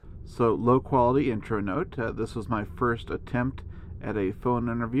So, low quality intro note. This was my first attempt at a phone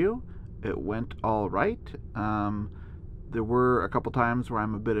interview. It went all right. There were a couple times where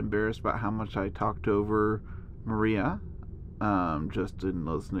I'm a bit embarrassed about how much I talked over Maria, just in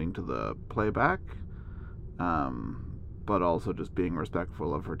listening to the playback. But also just being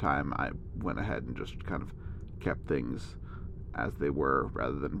respectful of her time, I went ahead and just kind of kept things as they were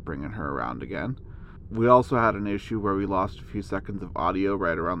rather than bringing her around again. We also had an issue where we lost a few seconds of audio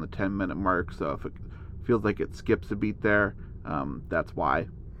right around the 10-minute mark, so if it feels like it skips a beat there, that's why.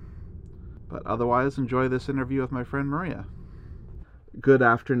 But otherwise, enjoy this interview with my friend Maria. Good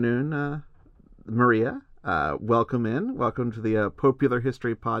afternoon, Maria. Welcome in. Welcome to the Popular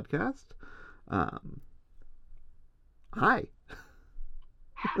History Podcast. Hi. Lovely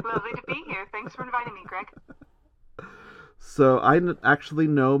to be here. Thanks for inviting me, Greg. So I actually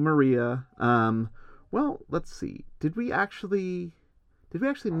know Maria. Well, let's see. Did we actually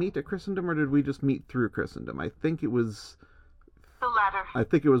meet at Christendom, or did we just meet through Christendom? I think it was the latter. I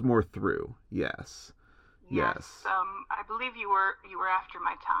think it was more through. Yes. I believe you were after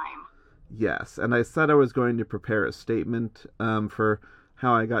my time. Yes, and I said I was going to prepare a statement for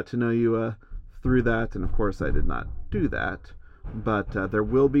how I got to know you through that, and of course I did not do that. But there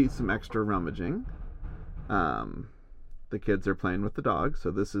will be some extra rummaging. The kids are playing with the dog,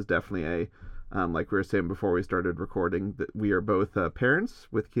 so this is definitely like we were saying before we started recording, that we are both parents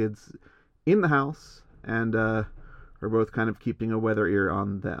with kids in the house, and we're both kind of keeping a weather ear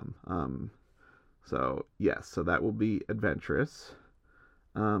on them. So yes, so that will be adventurous.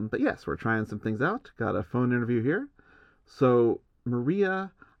 But yes, we're trying some things out. Got a phone interview here. So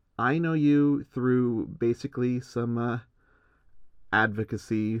Maria, I know you through basically some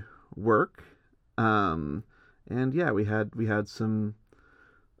advocacy work. And yeah, we had some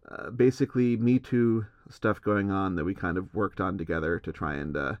basically Me Too stuff going on that we kind of worked on together to try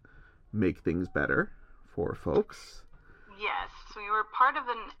and make things better for folks. Yes, we were part of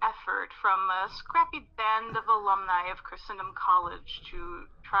an effort from a scrappy band of alumni of Christendom College to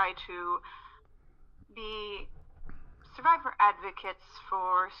try to be survivor advocates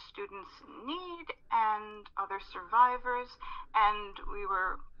for students in need and other survivors, and we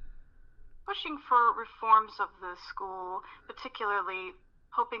were pushing for reforms of the school, particularly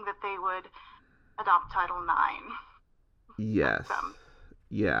hoping that they would adopt Title IX. Yes.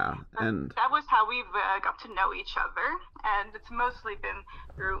 Yeah. And that was how we got to know each other, and it's mostly been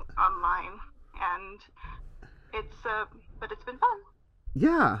through online, and but it's been fun.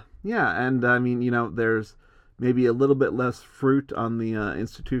 Yeah. And I mean, there's maybe a little bit less fruit on the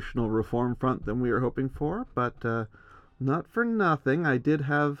institutional reform front than we were hoping for, but not for nothing. I did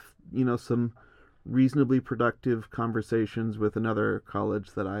have, some reasonably productive conversations with another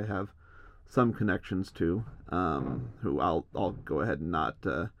college that I have some connections to, who I'll go ahead and not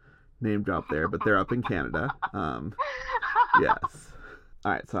name drop there, but they're up in Canada. Yes.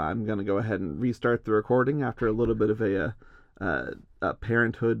 All right, so I'm going to go ahead and restart the recording after a little bit of a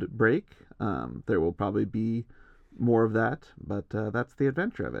parenthood break. There will probably be more of that, but that's the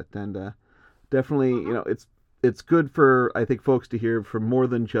adventure of it. And definitely, it's good for, I think, folks to hear from more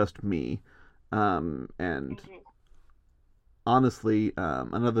than just me. And honestly,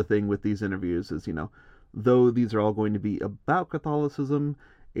 another thing with these interviews is, though these are all going to be about Catholicism,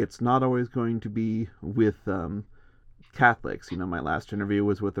 it's not always going to be with Catholics. My last interview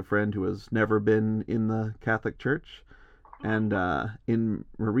was with a friend who has never been in the Catholic Church. And in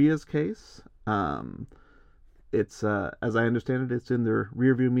Maria's case, it's, as I understand it, it's in their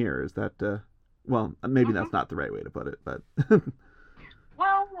rearview mirror. Is that, well, maybe that's not the right way to put it, but...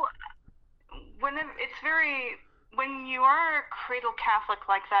 Well, when you are a cradle Catholic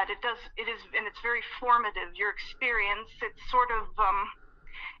like that, it is, and it's very formative. Your experience, it's sort of,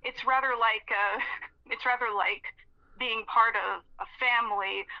 it's rather like being part of a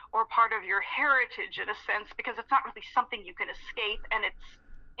family or part of your heritage in a sense, because it's not really something you can escape, and it's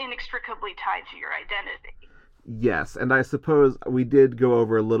inextricably tied to your identity. Yes, and I suppose we did go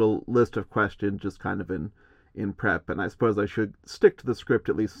over a little list of questions just kind of in prep, and I suppose I should stick to the script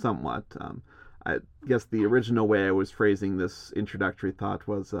at least somewhat. I guess the original way I was phrasing this introductory thought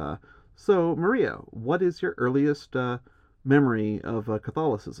was, so Maria, what is your earliest memory of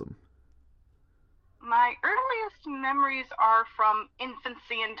Catholicism? My earliest memories are from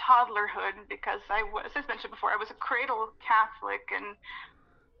infancy and toddlerhood, because as I mentioned before, I was a cradle Catholic, and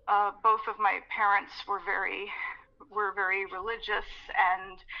both of my parents were very religious,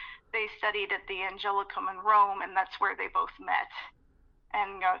 and they studied at the Angelicum in Rome, and that's where they both met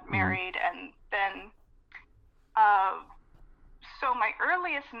and got married. And then so my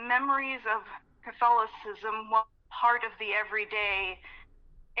earliest memories of Catholicism, well, part of the everyday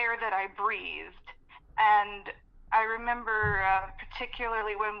air that I breathed. And I remember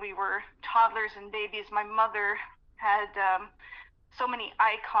particularly when we were toddlers and babies, my mother had so many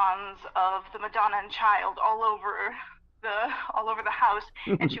icons of the Madonna and Child all over the house,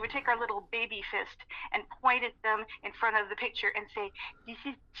 and she would take our little baby fist and point at them in front of the picture and say, "This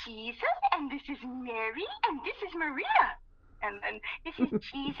is Jesus, and this is Mary, and this is Maria." And then this is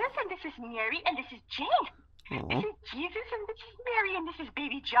Jesus, and this is Mary, and this is Jane. This Aw. is Jesus, and this is Mary, and this is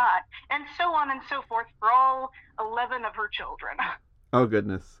baby John, and so on and so forth for all 11 of her children. Oh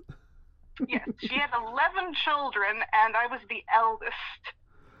goodness. Yes, she had 11 children, and I was the eldest.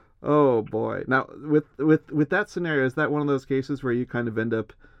 Oh boy. Now, with that scenario, is that one of those cases where you kind of end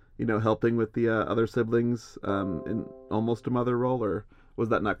up, helping with the other siblings in almost a mother role, or was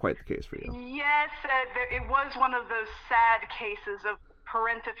that not quite the case for you? Yes, it was one of those sad cases of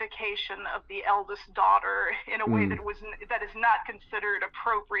parentification of the eldest daughter in a way Mm. that is not considered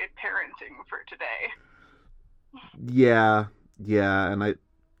appropriate parenting for today. Yeah, yeah, and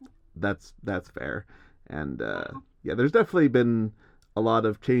that's fair, and yeah, there's definitely been a lot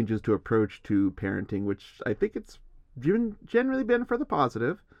of changes to approach to parenting, which I think it's generally been for the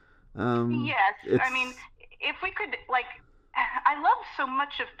positive. Yes, I mean, It's if we could, like, I love so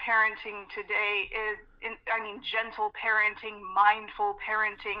much of parenting today I mean, gentle parenting, mindful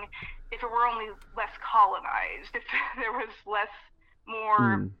parenting. If it were only less colonized, if there was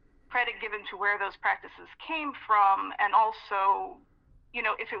more mm, credit given to where those practices came from, and also,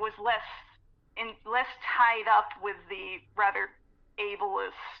 if it was less tied up with the rather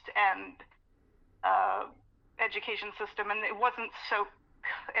ableist and uh, education system, and it wasn't so,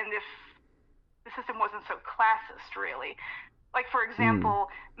 and if the system wasn't so classist, really. Like, for mm, example,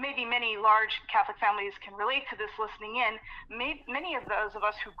 maybe many large Catholic families can relate to this listening in. Many of those of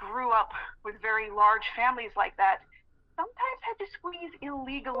us who grew up with very large families like that sometimes had to squeeze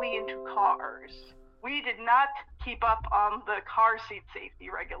illegally into cars. We did not keep up on the car seat safety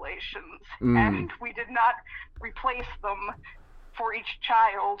regulations, mm, and we did not replace them for each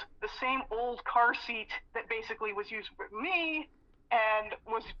child. The same old car seat that basically was used with me and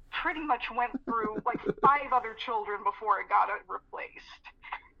was pretty much went through like 5 other children before it got replaced.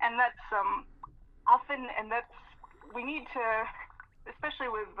 And that's often, and that's, we need to, especially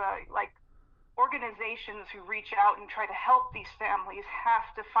with like organizations who reach out and try to help these families, have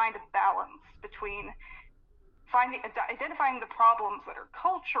to find a balance between identifying the problems that are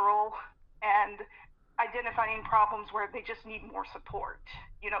cultural and identifying problems where they just need more support.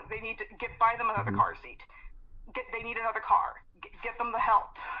 They need to buy them another mm, car seat. They need another car. Get them the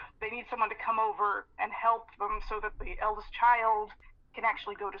help. They need someone to come over and help them so that the eldest child can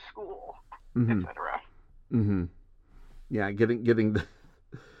actually go to school, mm, etc. mm. Yeah, getting the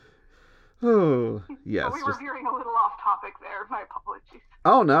oh But yes, we were just veering a little off topic there. My apologies.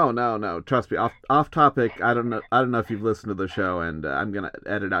 oh no no no. Trust me, off topic. I don't know if you've listened to the show, and I'm gonna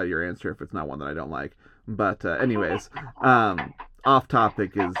edit out your answer if it's not one that I don't like. But anyways, off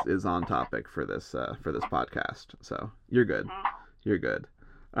topic is on topic for this podcast. So you're good. You're good.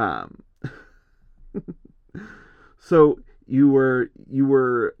 Um, so you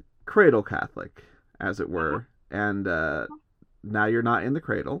were cradle Catholic, as it were, and now you're not in the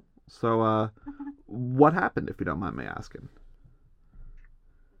cradle. So what happened, if you don't mind me asking?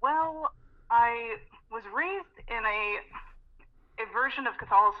 Well, I was raised in a version of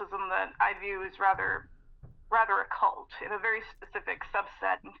Catholicism that I view as rather a cult, in a very specific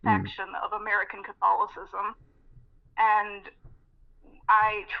subset and Mm, faction of American Catholicism. And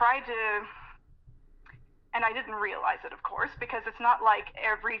I tried to, and I didn't realize it, of course, because it's not like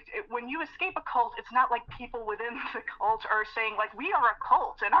when you escape a cult, it's not like people within the cult are saying, like, we are a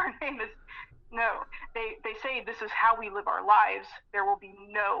cult and our name is, no, they say this is how we live our lives. There will be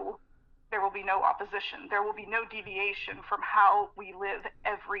no opposition. There will be no deviation from how we live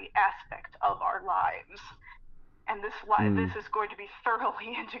every aspect of our lives. And mm, this is going to be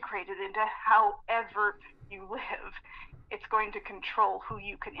thoroughly integrated into however you live. It's going to control who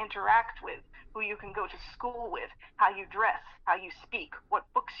you can interact with, who you can go to school with, how you dress, how you speak, what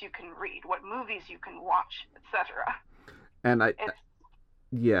books you can read, what movies you can watch, etc. and I It's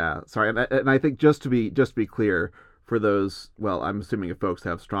yeah, sorry, and I think just to be clear for those, well, I'm assuming if folks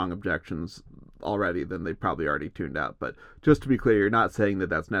have strong objections already, then they probably already tuned out. But just to be clear, you're not saying that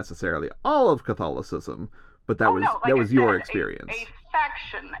that's necessarily all of Catholicism, but that Oh was no, that like I was your said, a experience.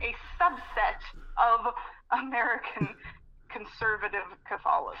 faction, a subset of American conservative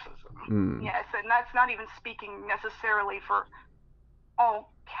Catholicism. Mm, Yes, and that's not even speaking necessarily for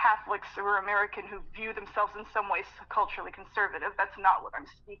all Catholics or American who view themselves in some ways culturally conservative. That's not what I'm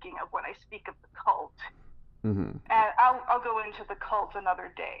speaking of when I speak of the cult. Mm-hmm. And I'll go into the cult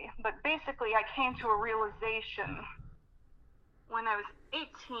another day. But basically, I came to a realization when I was 18.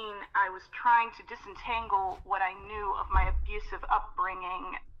 I was trying to disentangle what I knew of my abusive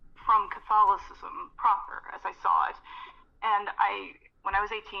upbringing from Catholicism proper, as I saw it. And when I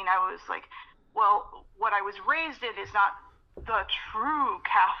was 18, I was like, well, what I was raised in is not the true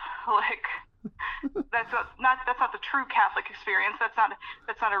Catholic. That's not the true Catholic experience. That's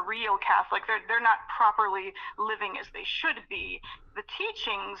not a real Catholic. They're not properly living as they should be. The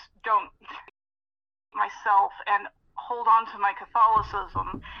teachings don't myself and hold on to my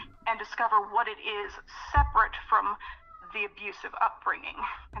Catholicism and discover what it is separate from the abusive upbringing.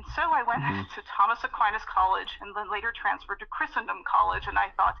 And so I went to Thomas Aquinas College and then later transferred to Christendom College, and I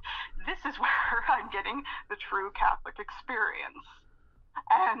thought, this is where I'm getting the true Catholic experience.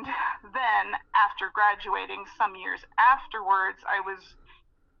 And then after graduating some years afterwards, I was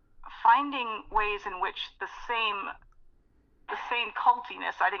finding ways in which the same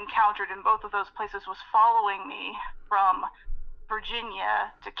cultiness I'd encountered in both of those places was following me from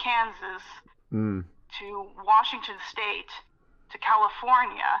Virginia to Kansas to Washington State to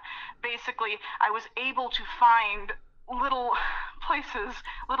California. Basically, I was able to find little places,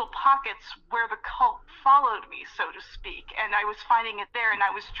 little pockets where the cult followed me, so to speak, and I was finding it there, and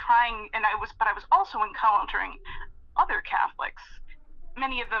I was also encountering other Catholics,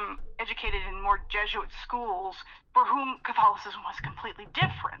 many of them educated in more Jesuit schools, for whom Catholicism was completely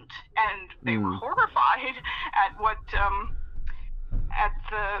different, and they were horrified at what at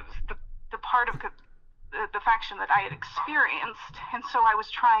the part of the faction that I had experienced. And so I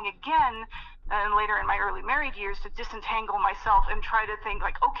was trying again, and later in my early married years, to disentangle myself and try to think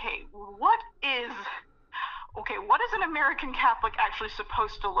like, okay, what is an American Catholic actually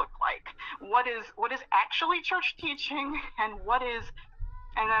supposed to look like? What is actually church teaching, and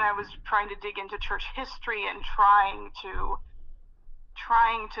then I was trying to dig into church history and trying to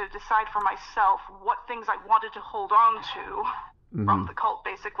decide for myself what things I wanted to hold on to from the cult,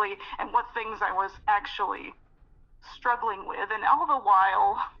 basically, and what things I was actually struggling with. And all the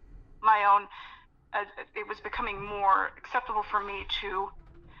while, it was becoming more acceptable for me to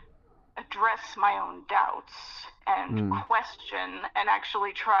address my own doubts and question and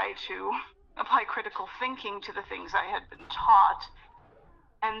actually try to apply critical thinking to the things I had been taught.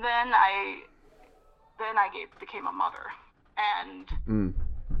 And then I became a mother, and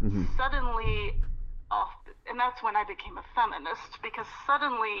suddenly, and that's when I became a feminist, because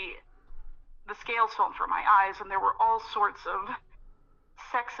suddenly the scales fell from my eyes, and there were all sorts of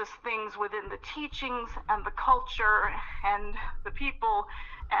sexist things within the teachings and the culture and the people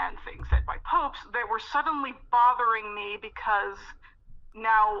and things said by popes that were suddenly bothering me, because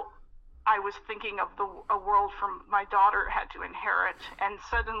now I was thinking of a world from my daughter had to inherit, and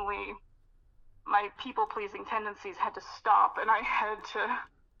suddenly my people-pleasing tendencies had to stop, and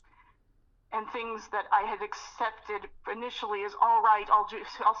and things that I had accepted initially as, all right,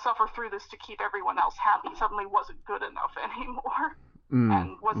 I'll suffer through this to keep everyone else happy, suddenly wasn't good enough anymore.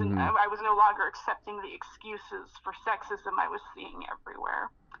 And I was no longer accepting the excuses for sexism I was seeing everywhere.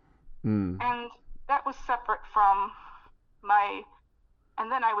 And that was separate from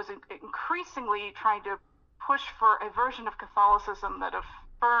and then I was increasingly trying to push for a version of Catholicism that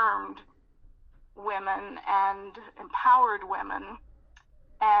affirmed women and empowered women.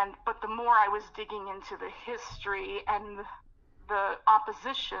 But the more I was digging into the history and the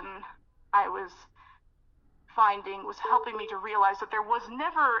opposition I was finding was helping me to realize that there was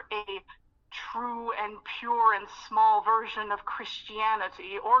never a true and pure and small version of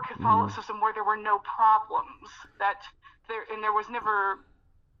Christianity or Catholicism where there were no problems. There was never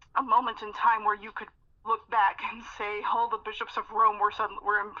a moment in time where you could look back and say, all the bishops of Rome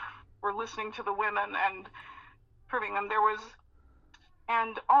were listening to the women and proving them.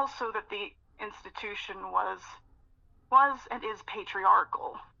 And also that the institution was and is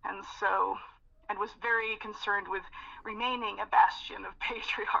patriarchal, and was very concerned with remaining a bastion of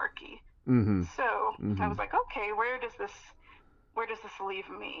patriarchy. So I was like, okay, where does this leave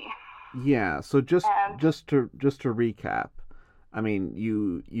me? Yeah. So just to recap, I mean,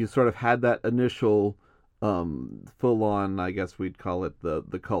 you sort of had that initial full on, I guess we'd call it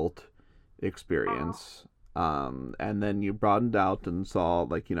the cult experience. And then you broadened out and saw,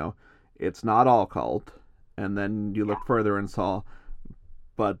 like, it's not all cult. And then you looked further and saw,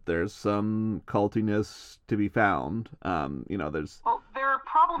 but there's some cultiness to be found. There's... Well, there are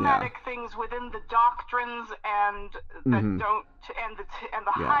problematic things within the doctrines and that don't, and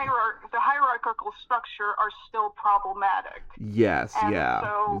the hierarchical structure are still problematic. Yes, and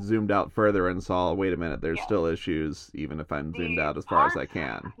so, zoomed out further and saw, wait a minute, there's still issues, even if I'm zoomed out as far as I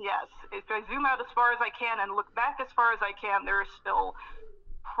can. Yes, if I zoom out as far as I can and look back as far as I can, there are still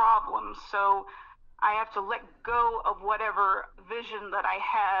problems. So I have to let go of whatever vision that I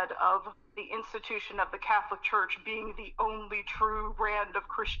had of the institution of the Catholic Church being the only true brand of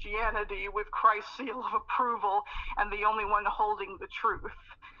Christianity with Christ's seal of approval and the only one holding the truth,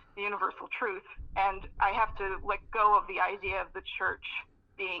 the universal truth. And I have to let go of the idea of the Church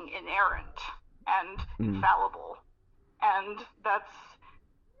being inerrant and infallible. And that's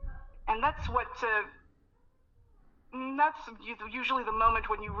usually the moment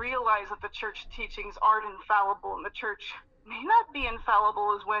when you realize that the Church teachings aren't infallible and the Church may not be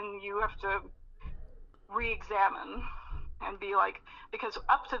infallible, is when you have to re-examine and be like, because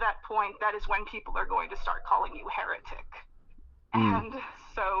up to that point, that is when people are going to start calling you heretic. And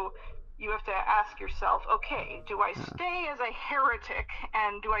so you have to ask yourself, okay, do I stay as a heretic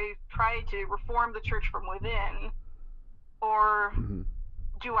and do I try to reform the Church from within, or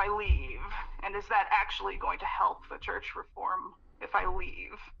do I leave? And is that actually going to help the Church reform if I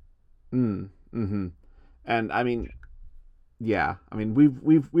leave? And I mean, yeah, I mean,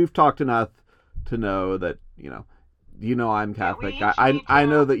 we've talked enough to know that, I'm Catholic. I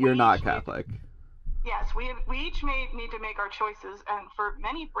know that you're not Catholic. Yes, we each need to make our choices, and for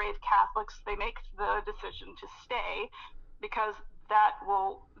many brave Catholics, they make the decision to stay because that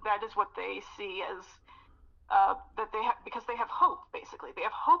is what they see as because they have hope. Basically, they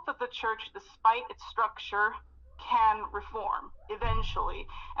have hope that the Church, despite its structure, can reform eventually,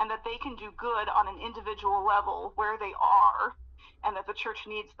 and that they can do good on an individual level where they are, and that the Church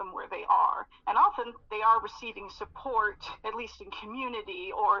needs them where they are. And often they are receiving support, at least in community,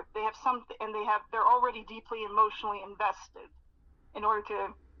 or they have they're already deeply emotionally invested in order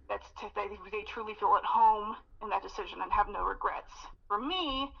they truly feel at home in that decision and have no regrets. For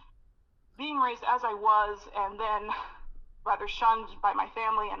me, being raised as I was, and then rather shunned by my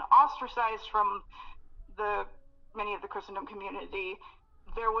family and ostracized from many of the Christendom community,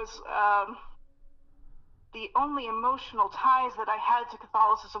 there was the only emotional ties that I had to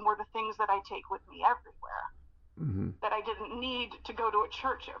Catholicism were the things that I take with me everywhere. That I didn't need to go to a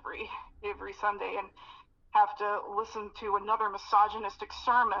church every Sunday and have to listen to another misogynistic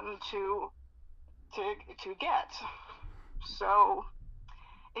sermon to get. So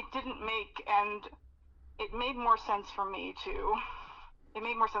it didn't make, and it made more sense for me to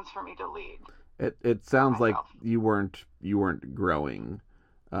lead. It sounds like you weren't growing.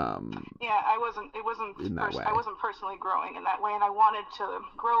 I wasn't. It wasn't in that way. I wasn't personally growing in that way, and I wanted to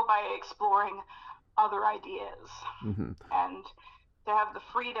grow by exploring other ideas and to have the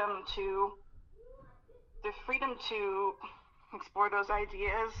freedom to explore those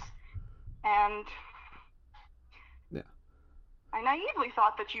ideas. And I naively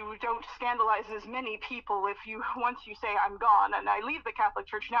thought that you don't scandalize as many people once you say I'm gone and I leave the Catholic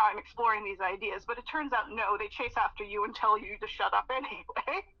Church, now I'm exploring these ideas. But it turns out, no, they chase after you and tell you to shut up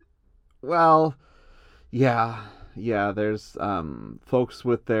anyway. Well, yeah, there's folks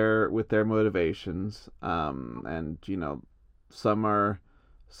with their motivations, and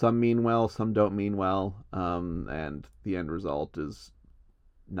some mean well, some don't mean well, and the end result is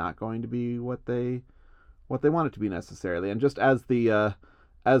not going to be what they want it to be necessarily. And just as the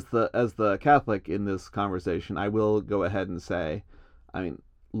Catholic in this conversation, I will go ahead and say, I mean,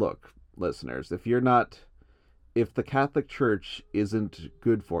 look, listeners, if the Catholic Church isn't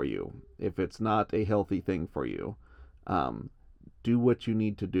good for you, if it's not a healthy thing for you, do what you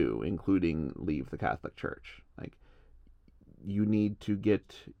need to do, including leave the Catholic Church. Like, you need to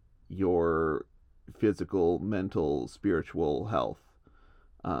get your physical, mental, spiritual health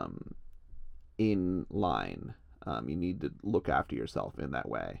in line. You need to look after yourself in that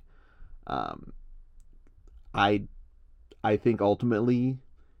way. I think ultimately,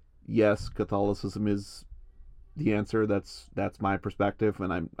 yes, Catholicism is the answer. That's my perspective,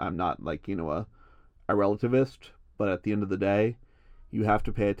 and I'm not like a relativist. But at the end of the day, you have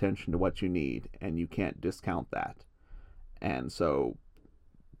to pay attention to what you need, and you can't discount that. And so,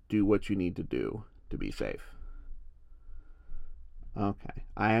 do what you need to do to be safe. Okay.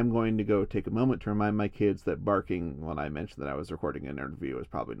 I am going to go take a moment to remind my kids that barking when I mentioned that I was recording an interview is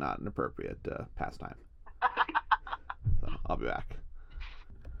probably not an appropriate pastime. So, I'll be back.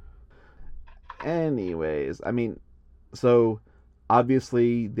 Anyways, I mean, so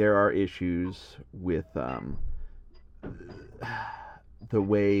obviously there are issues with the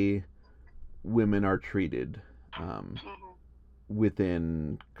way women are treated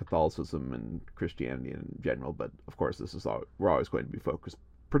within Catholicism and Christianity in general, but of course we're always going to be focused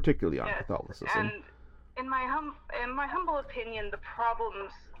particularly on Catholicism. And in my humble opinion, the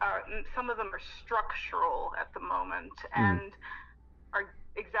problems some of them are structural at the moment and are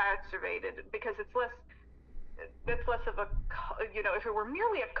exacerbated because that's less of a, if it were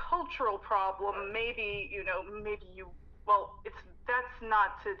merely a cultural problem, maybe, maybe it's, that's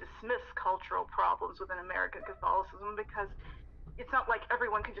not to dismiss cultural problems within American Catholicism, because it's not like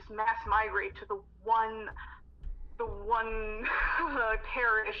everyone can just mass migrate to the one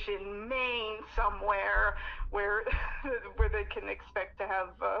parish in Maine somewhere where where they can expect to have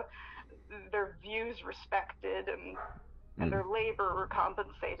their views respected and their labor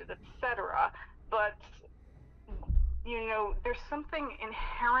compensated, etc. But there's something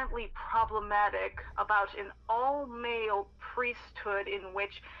inherently problematic about an all-male priesthood in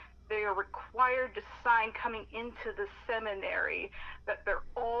which they are required to sign coming into the seminary that they're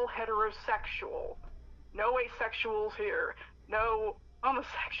all heterosexual. No asexuals here. No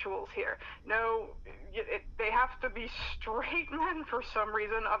homosexuals here. No, they have to be straight men for some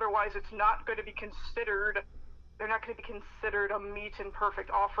reason. Otherwise, it's not going to be considered. They're not going to be considered a meet and perfect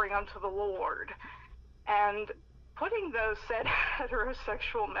offering unto the Lord. And putting those said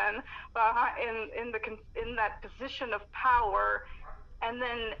heterosexual men in that position of power, and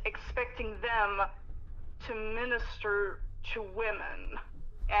then expecting them to minister to women,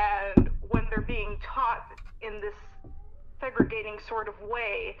 and when they're being taught in this segregating sort of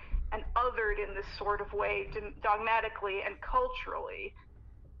way and othered in this sort of way, dogmatically and culturally,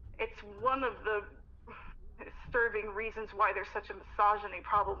 it's one of the disturbing reasons why there's such a misogyny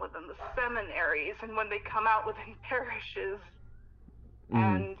problem within the seminaries and when they come out within parishes.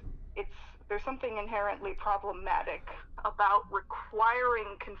 And there's something inherently problematic about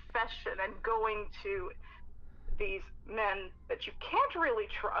requiring confession and going to these men that you can't really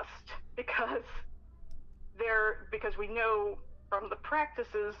trust because we know from the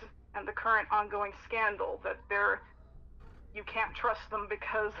practices and the current ongoing scandal that you can't trust them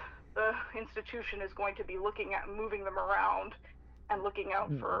because the institution is going to be looking at moving them around and looking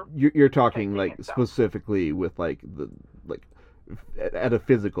out for. You're talking like itself. Specifically with like at a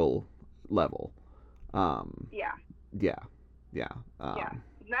physical level. Yeah.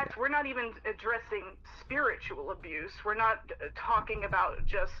 We're not even addressing spiritual abuse. We're not talking about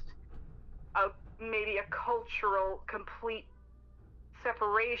just maybe a cultural complete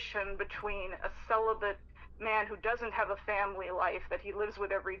separation between a celibate man who doesn't have a family life that he lives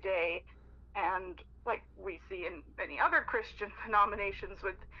with every day, and like we see in many other Christian denominations,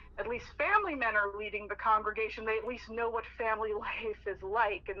 with at least family men are leading the congregation, they at least know what family life is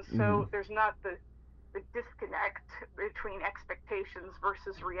like, and so there's not the disconnect between expectations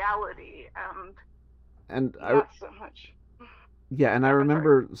versus reality, and not so much. Yeah, and I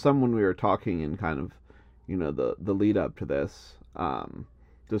remember when we were talking in kind of, the lead up to this,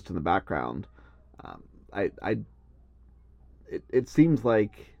 just in the background, it seems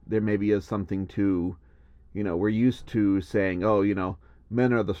like there maybe is something to, we're used to saying, oh,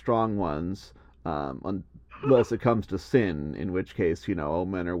 men are the strong ones, unless it comes to sin, in which case,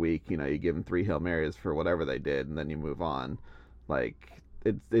 men are weak, you give them 3 Hail Marys for whatever they did, and then you move on. Like,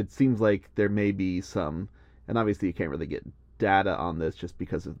 it seems like there may be some, and obviously you can't really get data on this just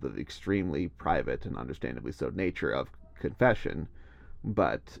because of the extremely private and understandably so nature of confession,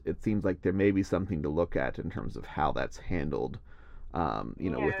 but it seems like there may be something to look at in terms of how that's handled,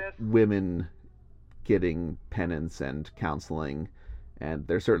 with women getting penance and counseling, and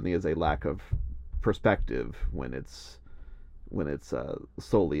there certainly is a lack of perspective when it's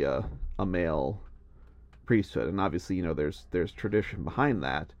solely a male priesthood, and obviously there's tradition behind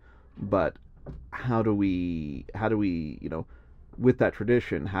that, but how do we with that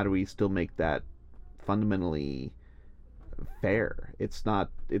tradition, how do we still make that fundamentally fair? It's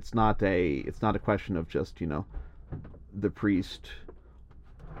not a question of just the priest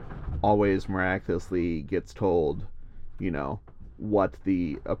always miraculously gets told what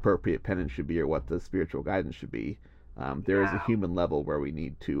the appropriate penance should be or what the spiritual guidance should be. There is a human level where we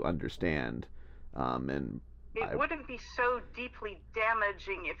need to understand, and it wouldn't be so deeply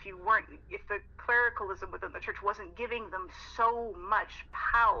damaging if the clericalism within the church wasn't giving them so much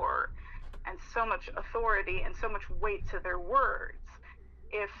power and so much authority and so much weight to their words.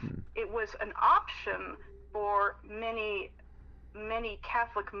 If it was an option for many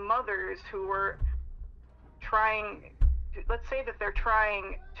Catholic mothers who were trying, let's say that they're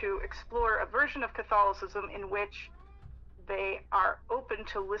trying to explore a version of Catholicism in which they are open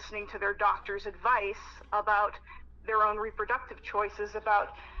to listening to their doctor's advice about their own reproductive choices,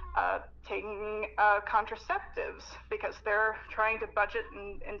 about taking contraceptives, because they're trying to budget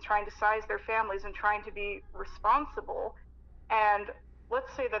and trying to size their families and trying to be responsible. And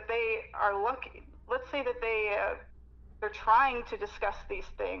let's say that they are lucky. Let's say that they're trying to discuss these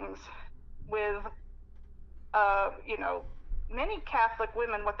things with many Catholic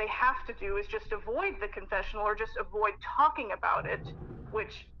women, what they have to do is just avoid the confessional or just avoid talking about it,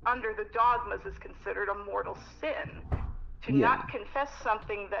 which under the dogmas is considered a mortal sin. To not confess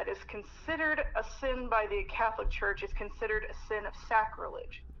something that is considered a sin by the Catholic Church is considered a sin of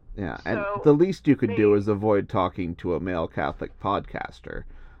sacrilege. Yeah, and the least you could do is avoid talking to a male Catholic podcaster.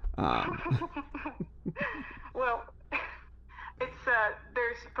 Well, it's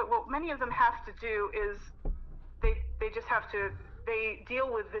but what many of them have to do is they just have to, they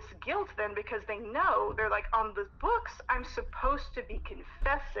deal with this guilt then, because they know, they're like, on the books I'm supposed to be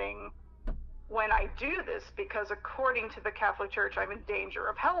confessing when I do this, because according to the Catholic Church I'm in danger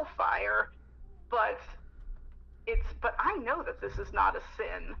of hellfire, but I know that this is not a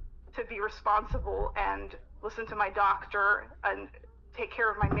sin to be responsible and listen to my doctor and take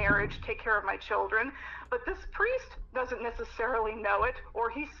care of my marriage, take care of my children. But this priest doesn't necessarily know it, or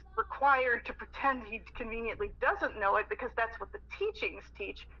he's required to pretend he conveniently doesn't know it, because that's what the teachings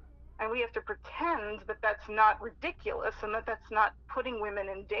teach. And we have to pretend that that's not ridiculous and that that's not putting women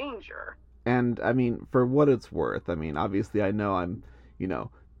in danger. And, I mean, for what it's worth, I mean, obviously I know I'm,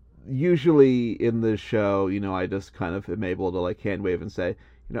 usually in this show, I just kind of am able to, like, hand wave and say,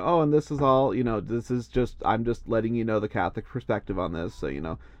 oh, and this is all, this is just, I'm just letting you know the Catholic perspective on this,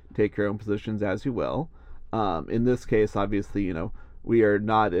 so, take your own positions as you will. In this case, obviously, we are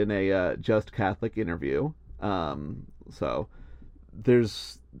not in a just Catholic interview, so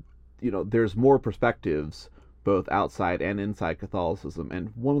there's more perspectives both outside and inside Catholicism,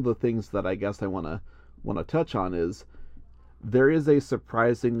 and one of the things that I guess I want to touch on is there is a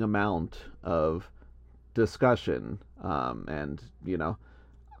surprising amount of discussion, and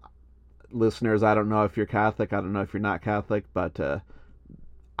listeners, I don't know if you're Catholic, I don't know if you're not Catholic, but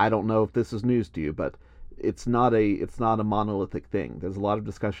I don't know if this is news to you, but it's not a monolithic thing. There's a lot of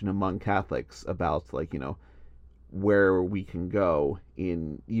discussion among Catholics about, like, where we can go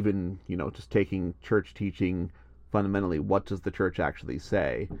in even, just taking church teaching fundamentally. What does the church actually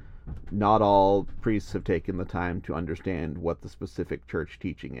say? Not all priests have taken the time to understand what the specific church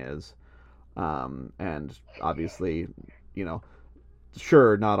teaching is. And obviously,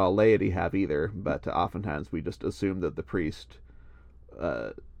 sure, not all laity have either, but oftentimes we just assume that the priest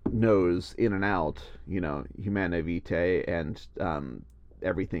knows in and out, Humanae Vitae and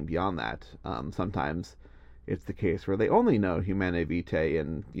everything beyond that. Sometimes it's the case where they only know Humanae Vitae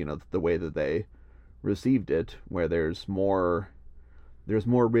and, the way that they received it, where there's more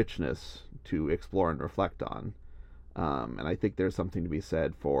richness to explore and reflect on. And I think there's something to be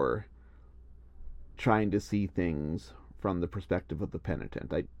said for trying to see things from the perspective of the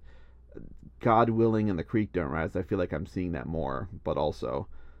penitent. God willing and the creek don't rise, I feel like I'm seeing that more, but also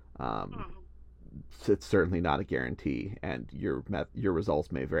it's certainly not a guarantee, and your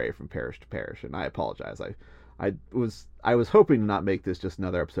results may vary from parish to parish, and I apologize. I was hoping to not make this just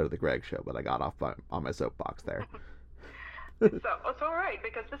another episode of the Greg Show, but I got off on my soapbox there. It's all right,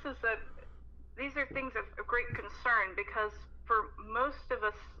 because these are things of great concern, because for most of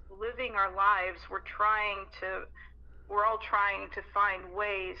us living our lives, we're all trying to find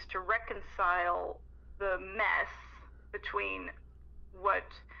ways to reconcile the mess between what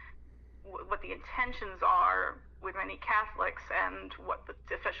the intentions are with many Catholics and what the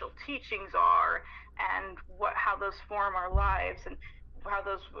official teachings are, and how those form our lives and how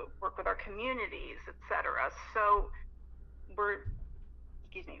those work with our communities, etc. So we're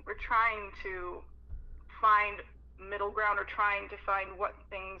trying to find middle ground, or trying to find what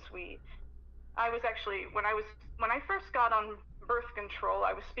things I was actually, when I first got on birth control,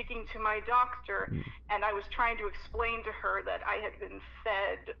 I was speaking to my doctor, and I was trying to explain to her that I had been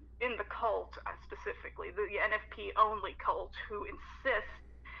fed in the cult, specifically the NFP only cult, who insists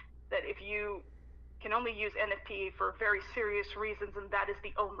that if you can only use NFP for very serious reasons, and that is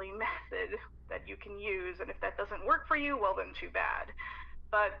the only method that you can use, and if that doesn't work for you, well, then too bad.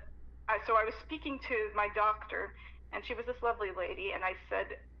 But so I was speaking to my doctor, and she was this lovely lady, and I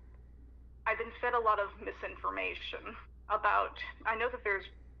said, I've been fed a lot of misinformation about, I know that there's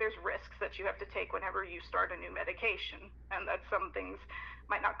risks that you have to take whenever you start a new medication, and that some things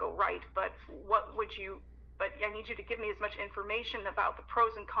might not go right, but I need you to give me as much information about the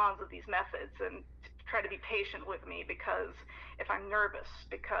pros and cons of these methods, and try to be patient with me, because if I'm nervous,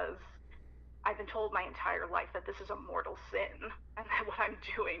 because I've been told my entire life that this is a mortal sin, and that what I'm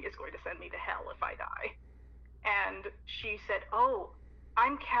doing is going to send me to hell if I die. And she said, oh,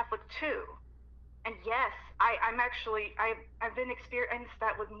 I'm Catholic too. And yes, I've been experienced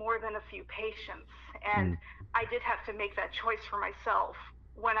that with more than a few patients, and I did have to make that choice for myself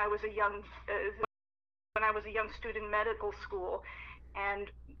when I was a young student in medical school, and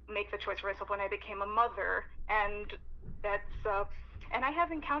make the choice for myself when I became a mother, and That's and I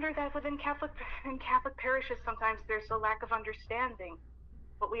have encountered that within Catholic parishes. Sometimes there's a lack of understanding,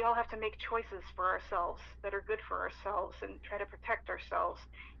 but we all have to make choices for ourselves that are good for ourselves and try to protect ourselves.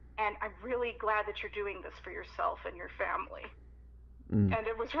 And I'm really glad that you're doing this for yourself and your family. Mm. And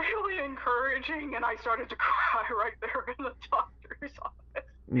it was really encouraging, and I started to cry right there in the doctor's office.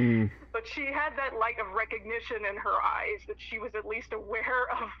 Mm. But she had that light of recognition in her eyes that she was at least aware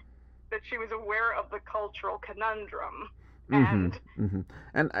of the cultural conundrum. And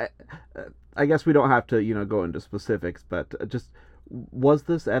And I guess we don't have to, go into specifics, but just was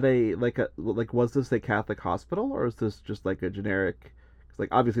this at was this a Catholic hospital, or is this just like a generic? Because like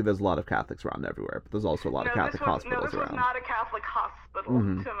obviously there's a lot of Catholics around everywhere, but there's also a lot of Catholic hospitals this was around. not a Catholic hospital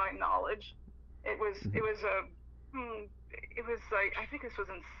to my knowledge. It was like, I think this was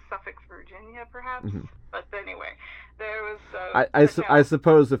in Suffolk, Virginia, perhaps. But anyway, there was. I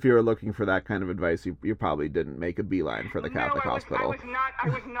suppose if you were looking for that kind of advice, you probably didn't make a beeline for the Catholic hospital. I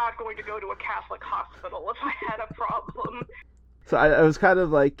was not going to go to a Catholic hospital if I had a problem. So I was kind of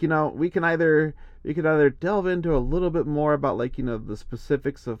like, we can either delve into a little bit more about like, the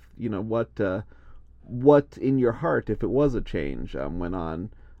specifics of, what in your heart, if it was a change, went on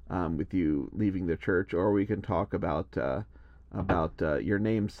with you leaving the church, or we can talk about your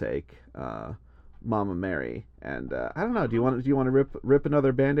namesake, Mama Mary. And I don't know, do you want to rip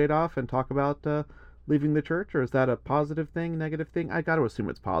another Band-Aid off and talk about leaving the church, or is that a positive thing, negative thing? I got to assume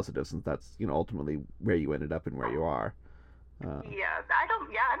it's positive, since that's ultimately where you ended up and where you are. I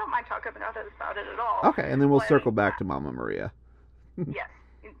don't mind talking about it at all. Okay, and then we'll circle back to Mama Maria. Yes,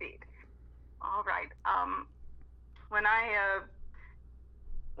 indeed. All right. When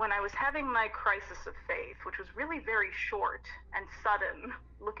I was having my crisis of faith, which was really very short and sudden,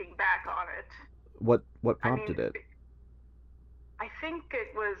 looking back on it. What prompted it? I think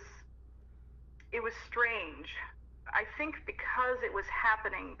it was strange. I think because it was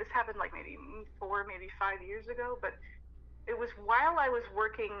happening, this happened like maybe 4, maybe 5 years ago, but it was while I was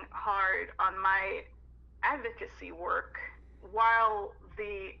working hard on my advocacy work, while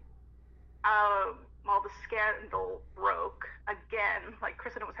the scandal broke again. Like,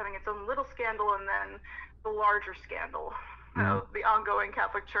 Christendom was having its own little scandal, and then the larger scandal, the ongoing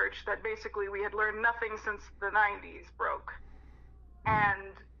Catholic Church, that basically we had learned nothing since the 90s broke.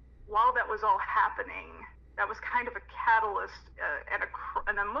 And while that was all happening, that was kind of a catalyst and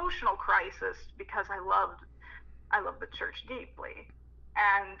an emotional crisis, because I loved the church deeply.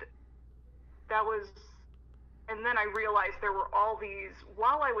 And then I realized there were all these,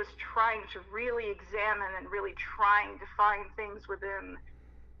 while I was trying to really examine and really trying to find things within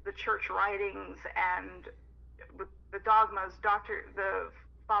the church writings and the dogmas, the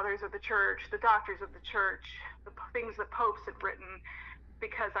fathers of the church, the doctors of the church, the things that popes had written,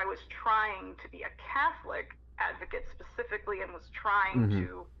 because I was trying to be a Catholic advocate specifically, and was trying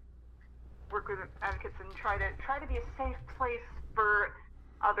to work with advocates and try to be a safe place for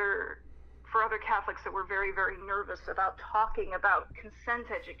other Catholics that were very, very nervous about talking about consent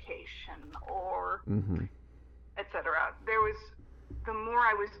education or etc. The more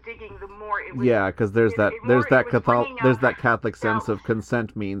I was digging, the more it was. Yeah, because there's that Catholic sense of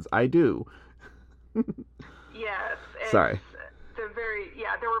consent means I do. Yes. Sorry.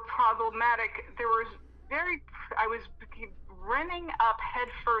 There were problematic. I was running up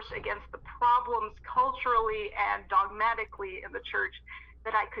headfirst against the problems culturally and dogmatically in the church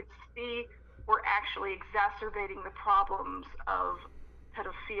that I could see were actually exacerbating the problems of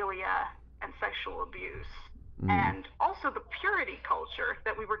pedophilia and sexual abuse, and also the purity culture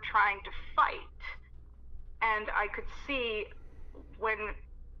that we were trying to fight. And I could see when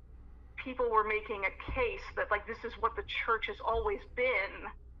people were making a case that, like, this is what the church has always been,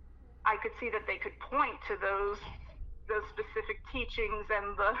 I could see that they could point to those specific teachings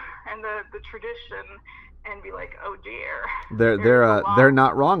and the tradition and be like, oh dear, they're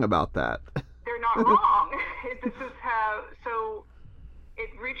not wrong about that. They're not wrong. This is how. So it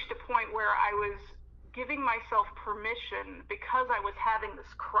reached a point where I was giving myself permission, because I was having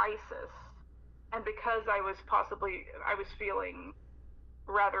this crisis, and because I was feeling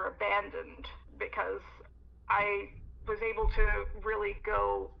rather abandoned, because I was able to really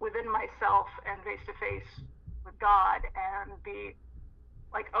go within myself and face to face with God and be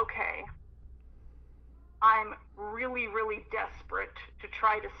like, okay, I'm really, really desperate to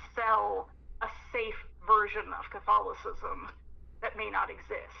try to sell a safe version of Catholicism that may not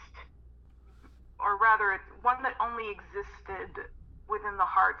exist, or rather one that only existed within the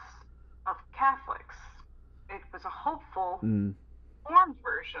hearts of Catholics. It was a hopeful, formed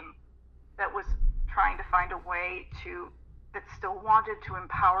version that was trying to find a way that still wanted to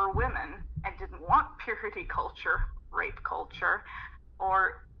empower women and didn't want purity culture, rape culture,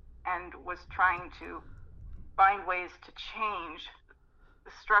 and was trying to find ways to change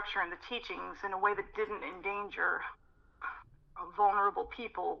the structure and the teachings in a way that didn't endanger vulnerable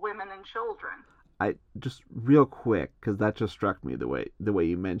people, women and children. I just real quick, because that just struck me, the way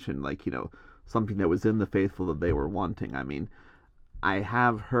you mentioned, like, something that was in the faithful that they were wanting. I mean, I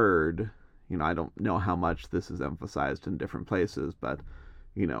have heard, I don't know how much this is emphasized in different places, but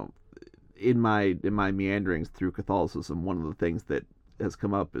you know, in my meanderings through Catholicism, one of the things that has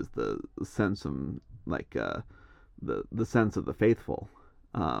come up is the sense of, like, the sense of the faithful.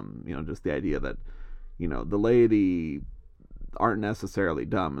 Just the idea that the laity aren't necessarily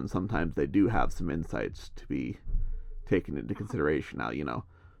dumb, and sometimes they do have some insights to be taken into consideration. Now,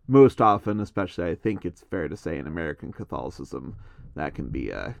 most often, especially I think it's fair to say in American Catholicism, that can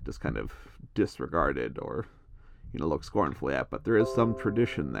be just kind of disregarded or looked scornfully at. But there is some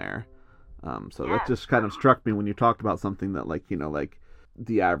tradition there. So that just kind of struck me when you talked about something that, like, like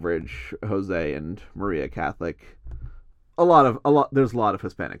the average Jose and Maria Catholic. There's a lot of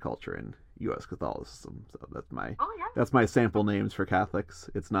Hispanic culture in U.S. Catholicism, so that's my sample names for Catholics.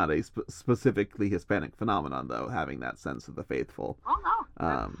 It's not a specifically Hispanic phenomenon, though, having that sense of the faithful. Oh no,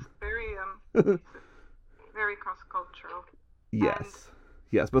 that's very very cross-cultural.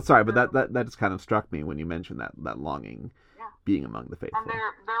 Yes, but sorry, but that just kind of struck me when you mentioned that longing, being among the faithful. And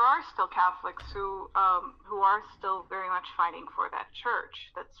there are still Catholics who are still very much fighting for that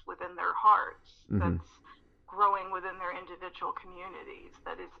church that's within their hearts, that's growing within their individual communities,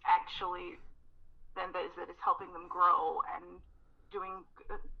 that is helping them grow and doing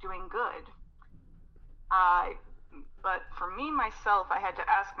good. But for me myself, I had to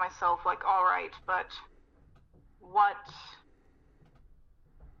ask myself, like, all right, but what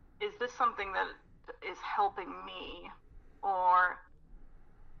is this something that is helping me, or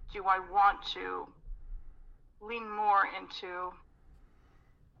do I want to lean more into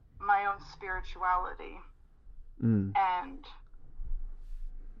my own spirituality? And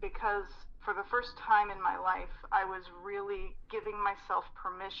because for the first time in my life, I was really giving myself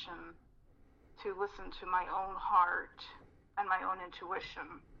permission to listen to my own heart and my own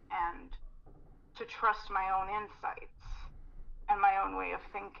intuition, and to trust my own insights and my own way of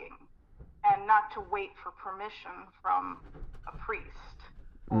thinking, and not to wait for permission from a priest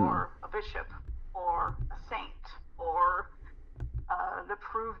or a bishop or a saint or the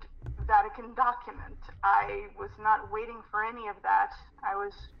proved Vatican document. I was not waiting for any of that. I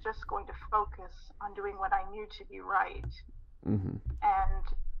was just going to focus on doing what I knew to be right. And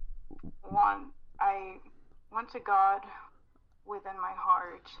I went to God within my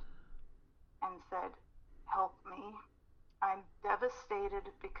heart and said, help me. I'm devastated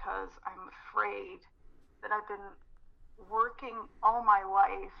because I'm afraid that I've been working all my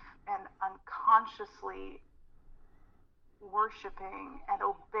life and unconsciously worshiping and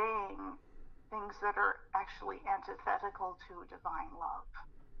obeying things that are actually antithetical to divine love.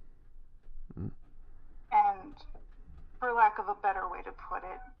 And for lack of a better way to put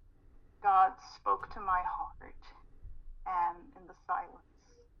it, God spoke to my heart and in the silence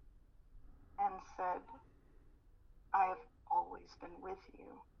and said, I have always been with you.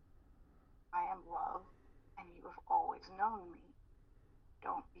 I am love, and you have always known me.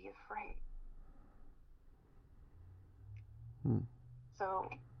 Don't be afraid. So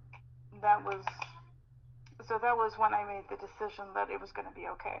that was when I made the decision that it was going to be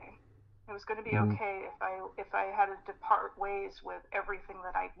okay. It was going to be okay if I had to depart ways with everything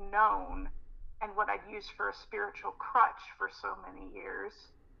that I'd known and what I'd used for a spiritual crutch for so many years,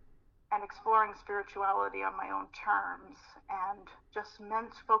 and exploring spirituality on my own terms, and just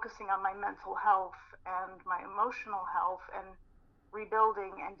focusing on my mental health and my emotional health, and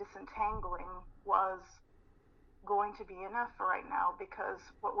rebuilding and disentangling was going to be enough for right now, because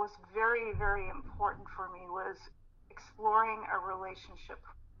what was very, very important for me was exploring a relationship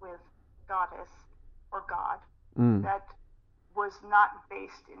with Goddess or God that was not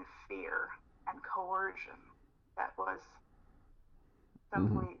based in fear and coercion, that was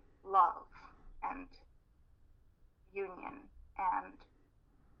simply love and union and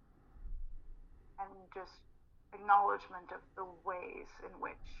just acknowledgement of the ways in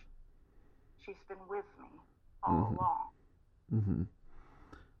which she's been with me all along.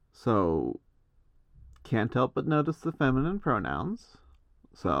 So, can't help but notice the feminine pronouns.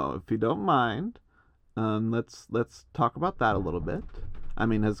 So, if you don't mind, let's talk about that a little bit. I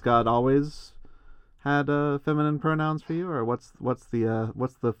mean, has God always had feminine pronouns for you, or what's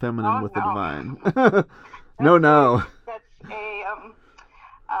the feminine with the divine? No. That's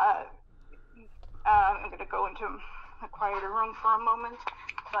I'm going to go into a quieter room for a moment.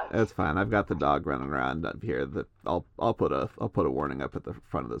 But That's fine. I've got the dog running around up here. That I'll put a warning up at the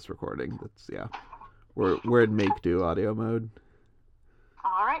front of this recording. That's we're in make do audio mode.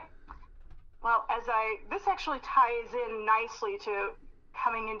 all right. Well, this actually ties in nicely to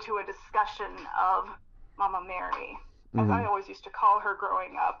coming into a discussion of Mama Mary, as I always used to call her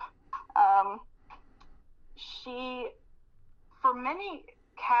growing up. She, for many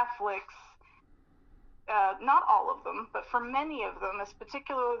Catholics, not all of them, but for many of them, as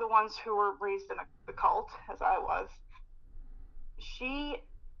particularly the ones who were raised in the cult, as I was,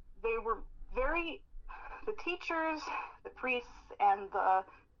 they were the teachers, the priests, and the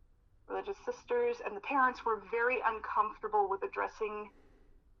religious sisters, and the parents were very uncomfortable with addressing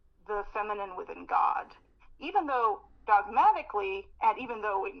the feminine within God. Even though dogmatically, and even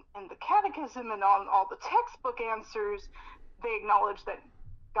though in the catechism and on all the textbook answers, they acknowledge that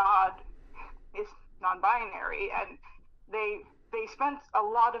God is non-binary, and they spent a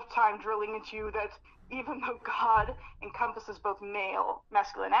lot of time drilling into you that even though God encompasses both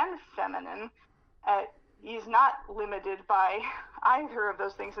masculine and feminine, he's not limited by either of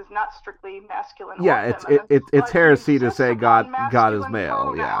those things. Is not strictly masculine. Yeah, or feminine, it's heresy to say God is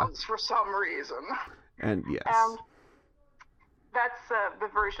male. Yeah, for some reason. And yes, and that's the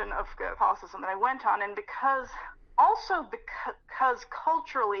version of Catholicism that I went on, and because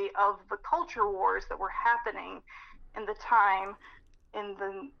culturally of the culture wars that were happening in the time, in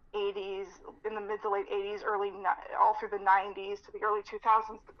the 80s, in the mid to late 80s, all through the 90s to the early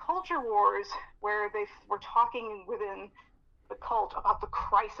 2000s, the culture wars where they were talking within the cult about the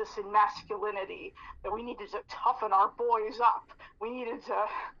crisis in masculinity, that we needed to toughen our boys up, we needed to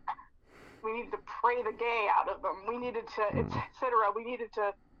pray the gay out of them, we needed to, etc.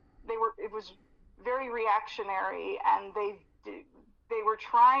 It was very reactionary, and they were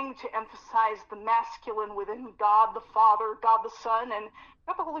trying to emphasize the masculine within God the Father, God the Son, and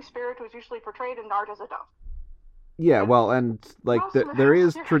God the Holy Spirit was usually portrayed in art as a dove. Yeah, well, and like there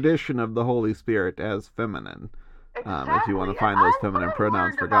is tradition of the Holy Spirit as feminine. Exactly. If you want to find those feminine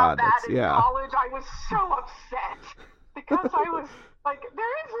pronouns for God, that's in college, I was so upset because I was like,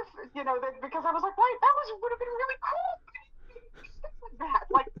 because I was like, wait, would have been really cool. That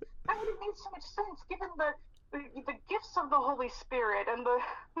would have made so much sense given the gifts of the Holy Spirit and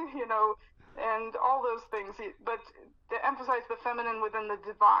and all those things, but to emphasize the feminine within the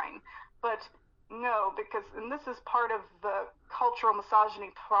divine. But no, and this is part of the cultural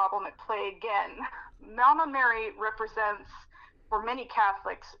misogyny problem at play again. Mama Mary represents, for many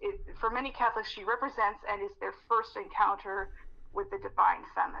Catholics, she represents and is their first encounter with the divine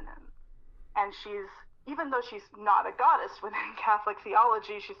feminine. And even though she's not a goddess within Catholic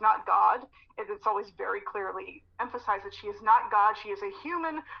theology, she's not God. It's always very clearly emphasized that she is not God. She is a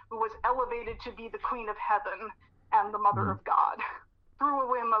human who was elevated to be the Queen of Heaven and the Mother of God through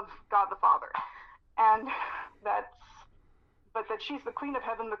a whim of God the Father. And that she's the Queen of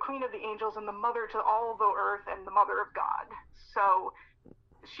Heaven, the Queen of the angels, and the Mother to all the earth, and the Mother of God. So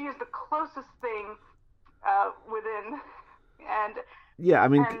she is the closest thing within. And yeah, I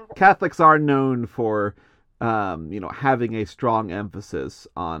mean, Catholics are known for, having a strong emphasis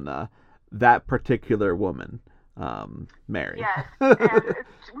on that particular woman, Mary. Yes, and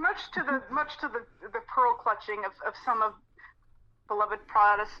it's much to the pearl clutching of some of beloved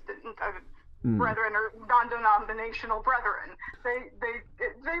Protestant brethren or non-denominational brethren. They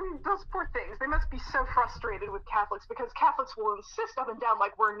those poor things. They must be so frustrated with Catholics because Catholics will insist up and down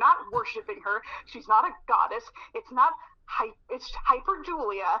like we're not worshiping her. She's not a goddess. It's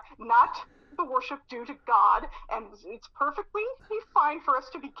hyperdulia, not the worship due to God, and it's perfectly fine for us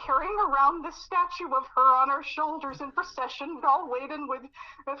to be carrying around this statue of her on our shoulders in procession, all laden with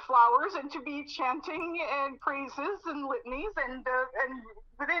flowers, and to be chanting and praises and litanies and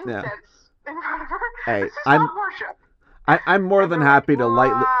with incense in front of her. Hey, this is not worship. I'm more than happy to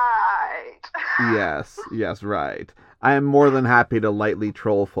lightly. Right. Yes, right. I am more than happy to lightly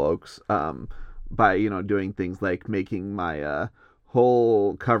troll folks. By doing things like making my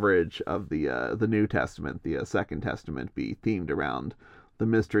whole coverage of the New Testament, the Second Testament, be themed around the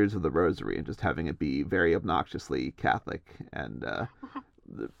mysteries of the Rosary, and just having it be very obnoxiously Catholic and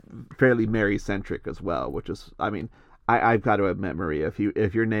fairly Mary-centric as well. Which is, I mean, I've got to admit, Maria,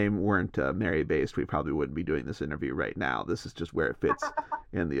 if your name weren't Mary-based, we probably wouldn't be doing this interview right now. This is just where it fits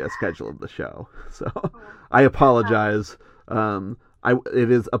in the schedule of the show. So I apologize.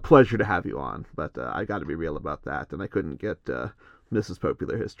 It is a pleasure to have you on, but I got to be real about that, and I couldn't get Mrs.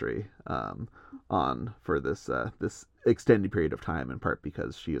 Popular History on for this extended period of time, in part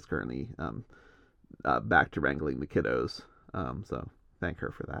because she is currently back to wrangling the kiddos. So thank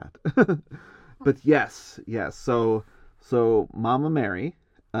her for that. But yes. So Mama Mary,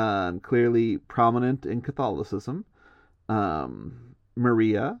 clearly prominent in Catholicism.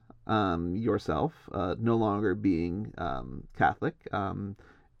 Maria, yourself, no longer being Catholic.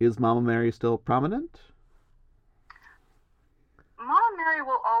 Is Mama Mary still prominent? Mama Mary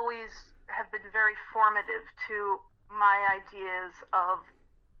will always have been very formative to my ideas of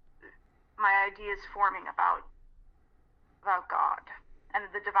my ideas forming about God and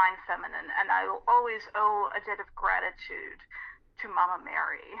the divine feminine, and I will always owe a debt of gratitude to Mama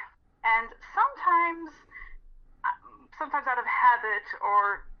Mary. And sometimes out of habit,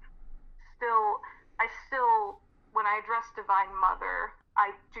 or still, I still, when I address Divine Mother,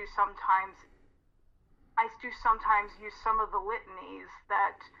 I do sometimes use some of the litanies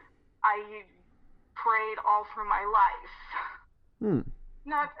that I prayed all through my life. Hmm.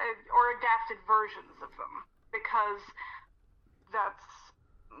 Not or adapted versions of them, because that's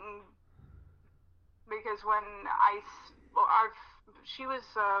because when she was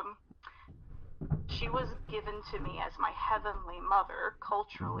given to me as my heavenly mother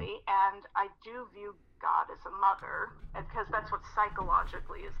culturally, and I do view God as a mother because that's what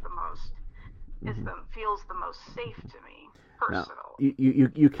psychologically is the most feels the most safe to me Now, personally.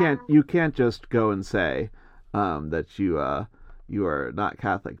 you can't just go and say that you are not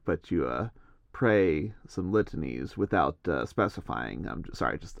Catholic, but you pray some litanies without specifying. I'm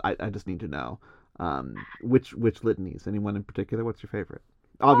sorry, I just need to know which litanies. Anyone in particular? What's your favorite?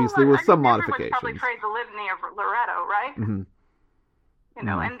 Obviously, with some everyone's probably modifications. prayed the litany of Loretto, right? Mm-hmm.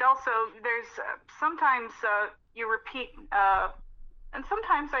 And also there's sometimes you repeat, and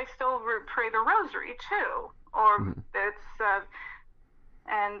sometimes I still pray the Rosary too, or it's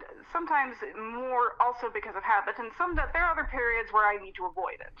and sometimes more also because of habit, and there are other periods where I need to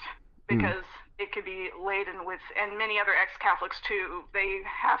avoid it because it could be laden with, and many other ex-Catholics too, they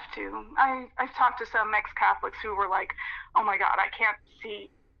have to. I've talked to some ex-Catholics who were like, oh my God, I can't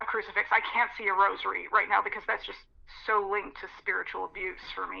see a crucifix, I can't see a rosary right now because that's just so linked to spiritual abuse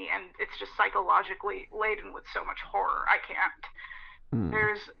for me, and it's just psychologically laden with so much horror. I can't.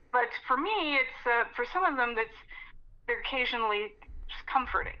 But for me, it's for some of them they're occasionally just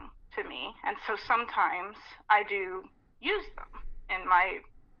comforting to me, and so sometimes I do use them in my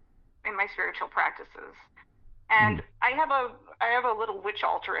spiritual practices. And I have a little witch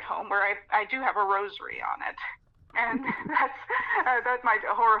altar at home where I do have a rosary on it, and that might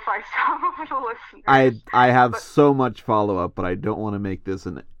horrify some of the listeners. I have so much follow up, but I don't want to make this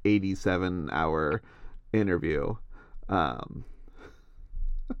an 87-hour interview.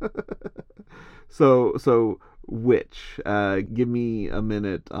 So witch, give me a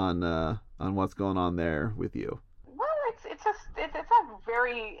minute on what's going on there with you. Well, it's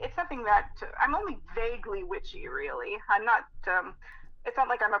something that I'm only vaguely witchy, really. I'm not. It's not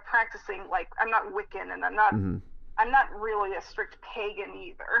like I'm a practicing, like I'm not Wiccan, and I'm not really a strict pagan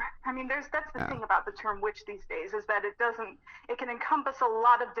either. I mean, that's the thing about the term witch these days, is that it can encompass a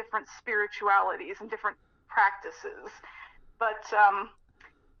lot of different spiritualities and different practices. But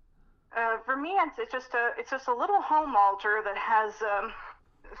for me, it's just a little home altar that has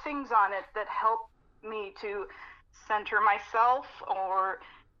things on it that help me to center myself, or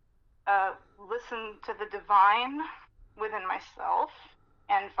listen to the divine within myself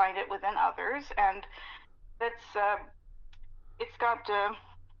and find it within others. And it's got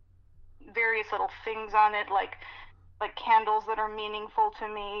various little things on it, like candles that are meaningful to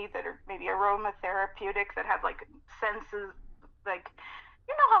me, that are maybe aromatherapeutic, that have like senses, like,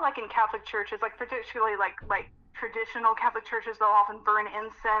 you know how like in Catholic churches, like particularly like traditional Catholic churches, they'll often burn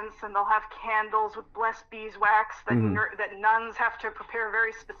incense and they'll have candles with blessed beeswax that that nuns have to prepare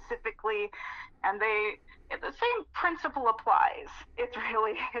very specifically, and the same principle applies. It's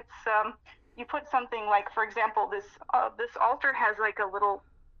you put something like, for example, this altar has like a little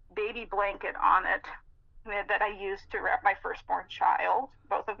baby blanket on it that I used to wrap my firstborn child,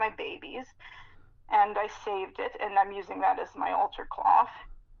 both of my babies, and I saved it, and I'm using that as my altar cloth.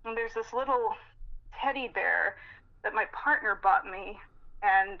 And there's this little teddy bear that my partner bought me,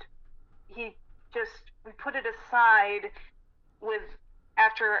 and we put it aside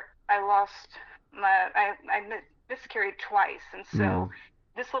after I lost I miscarried twice, and so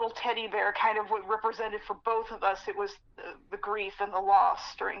this little teddy bear kind of represented for both of us. It was the grief and the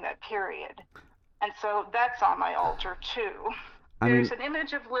loss during that period, and so that's on my altar too. There's an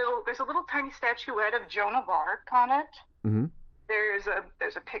image of there's a little tiny statuette of Joan of Arc on it. There's a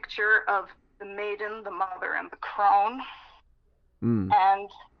picture of the maiden, the mother, and the crone. And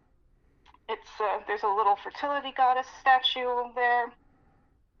there's a little fertility goddess statue there.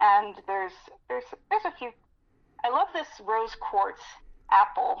 And there's a few. I love this rose quartz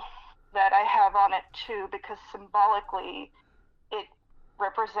apple that I have on it too, because symbolically it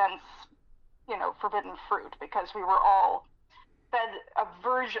represents, forbidden fruit, because we were all fed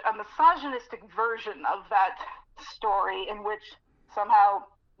a misogynistic version of that story, in which somehow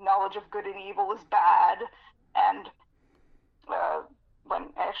knowledge of good and evil is bad, and when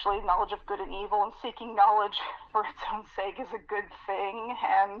actually knowledge of good and evil and seeking knowledge for its own sake is a good thing.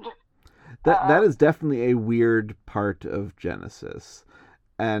 And that is definitely a weird part of Genesis.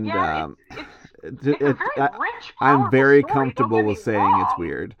 And yeah, it's a very rich, I'm very story. comfortable with saying wrong. It's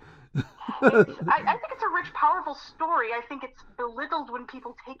weird. I think it's a rich, powerful story. I think it's belittled when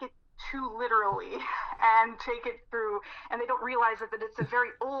people take it too literally and take it through, and they don't realize that it's a very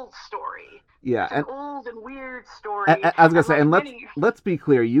old story. Yeah, it's an old and weird story. I was gonna say, and let's be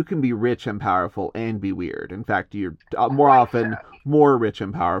clear: you can be rich and powerful and be weird. In fact, you're more often more rich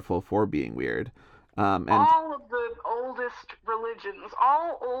and powerful for being weird. And all of the oldest religions,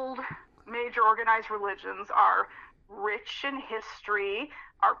 all old major organized religions, are rich in history,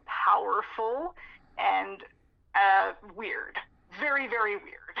 are powerful, and weird. Very, very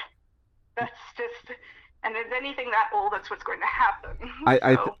weird. That's just, and if anything that old, that's what's going to happen.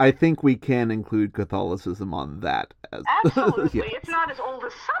 I think we can include Catholicism on that. Absolutely. Yes. It's not as old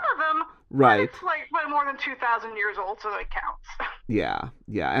as some of them, right? But it's like more than 2,000 years old, so it counts. Yeah.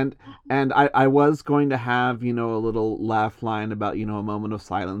 And I was going to have, a little laugh line about, a moment of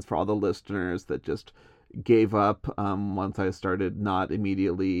silence for all the listeners that just gave up once I started not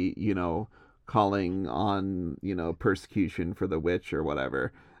immediately, calling on, persecution for the witch or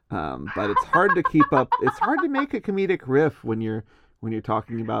whatever. But it's hard to keep up. It's hard to make a comedic riff when you're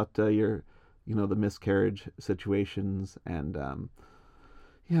talking about your, the miscarriage situations, and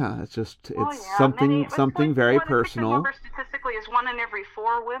it's just something very personal. Number statistically is 1 in every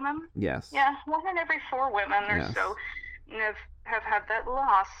 4 women. Yes. Yeah, 1 in every 4 women or so have had that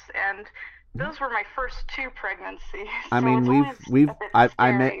loss, and those were my first 2 pregnancies. I mean,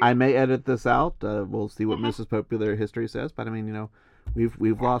 I may edit this out. We'll see what Mrs. Popular History says, but I mean,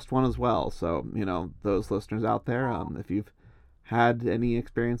 we've lost 1 as well. So, those listeners out there, if you've had any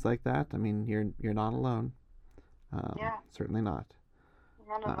experience like that, I mean, you're not alone. Certainly not.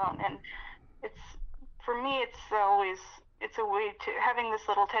 You're not alone. And for me, it's a way to, having this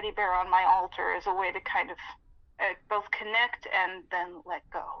little teddy bear on my altar is a way to kind of both connect and then let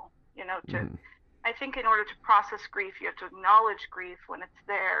go. I think in order to process grief, you have to acknowledge grief when it's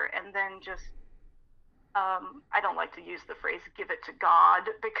there, and then just, I don't like to use the phrase "give it to God,"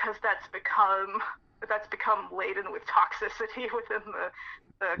 because that's become laden with toxicity within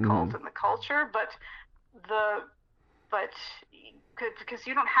the cult and the culture. But because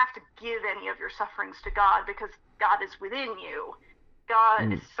you don't have to give any of your sufferings to God, because God is within you.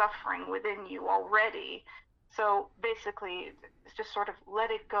 God is suffering within you already. So basically, it's just sort of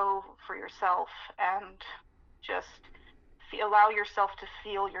let it go for yourself, and just allow yourself to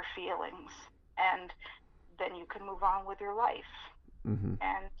feel your feelings, and then you can move on with your life.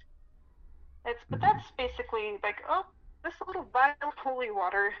 And that's basically like, this little vial of holy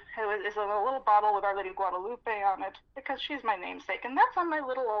water is a little bottle with Our Lady of Guadalupe on it, because she's my namesake, and that's on my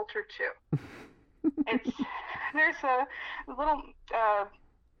little altar too. There's a little,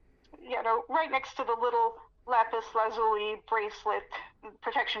 right next to the little lapis lazuli bracelet,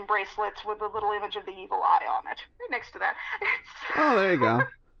 protection bracelets with a little image of the evil eye on it. Right next to that. Oh, there you go.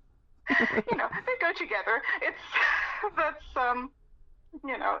 They go together. It's a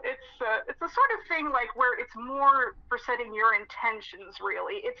sort of thing like where it's more for setting your intentions,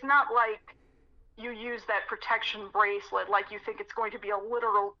 really. It's not like you use that protection bracelet like you think it's going to be a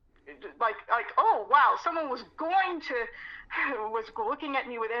literal, like oh wow, someone was looking at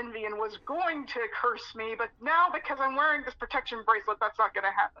me with envy and was going to curse me, but now because I'm wearing this protection bracelet, that's not going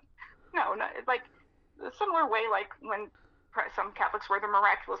to happen. No, like a similar way, like when some Catholics wear the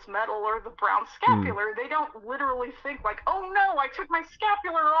miraculous medal or the brown scapular, they don't literally think like, oh no, I took my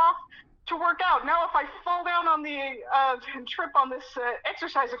scapular off to work out. Now if I fall down on the and trip on this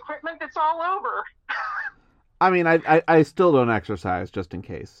exercise equipment, it's all over. I mean, I still don't exercise just in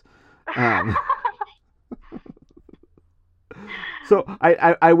case. So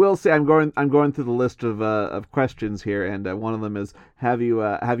I will say I'm going through the list of questions here, and one of them is, have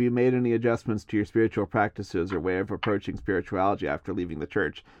you made any adjustments to your spiritual practices or way of approaching spirituality after leaving the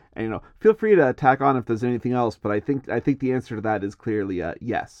church? And feel free to tack on if there's anything else, but I think the answer to that is clearly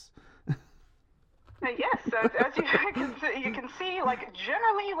yes. Yes, as you can see, like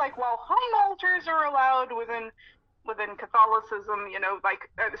generally, like while home altars are allowed within Catholicism, like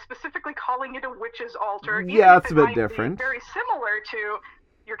specifically calling it a witch's altar. Yeah, it's a bit different. Very similar to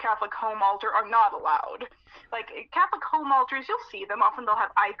your Catholic home altar are not allowed. Like Catholic home altars, you'll see them. Often they'll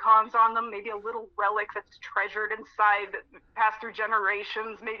have icons on them, maybe a little relic that's treasured inside, passed through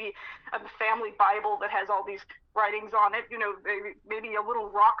generations, maybe a family Bible that has all these writings on it, maybe a little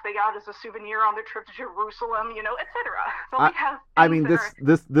rock they got as a souvenir on their trip to Jerusalem, etc. So they have I mean,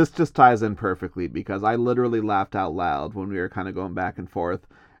 this just ties in perfectly, because I literally laughed out loud when we were kind of going back and forth,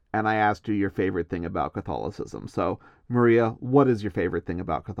 and I asked you your favorite thing about Catholicism. So, Maria, what is your favorite thing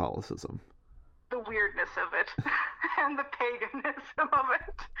about Catholicism? The weirdness of it and the paganism of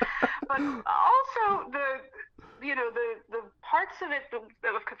it, but also the parts of it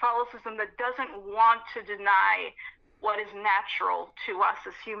of Catholicism that doesn't want to deny what is natural to us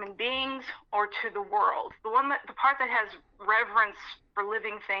as human beings or to the world. The part that has reverence for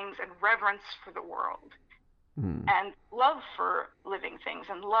living things and reverence for the world, and love for living things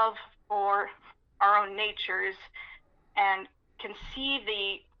and love for our own natures, and can see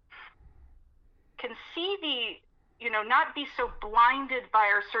the not be so blinded by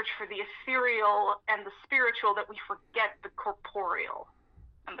our search for the ethereal and the spiritual that we forget the corporeal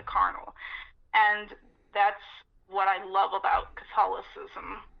and the carnal. And that's what I love about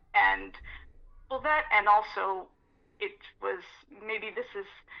Catholicism. And also it was, maybe this is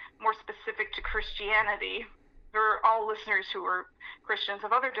more specific to Christianity, for all listeners who are Christians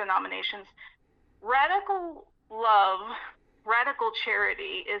of other denominations, radical love, radical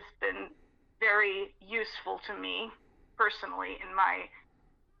charity has been very useful to me personally in my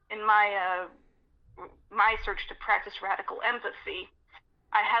search to practice radical empathy.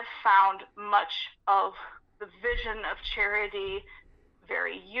 I have found much of the vision of charity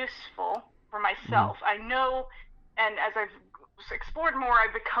very useful for myself. I know, and as I've explored more,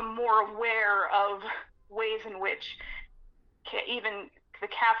 I've become more aware of ways in which even the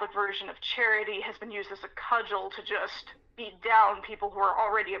Catholic version of charity has been used as a cudgel to just beat down people who are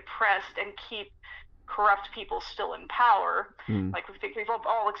already oppressed and keep corrupt people still in power. Like we've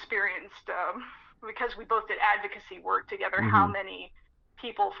all experienced, because we both did advocacy work together, how many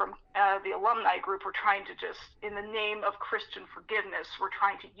people from the alumni group were trying to just, in the name of Christian forgiveness, were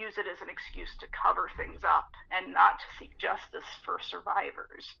trying to use it as an excuse to cover things up and not to seek justice for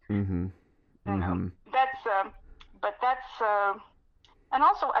survivors. And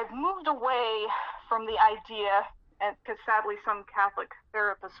also I've moved away from the idea, because sadly some Catholic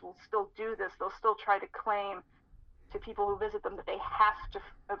therapists will still do this, they'll still try to claim to people who visit them that they have to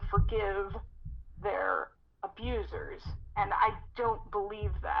forgive their abusers. And I don't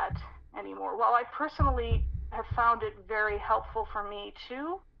believe that anymore. While I personally have found it very helpful for me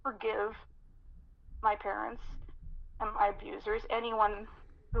to forgive my parents and my abusers, anyone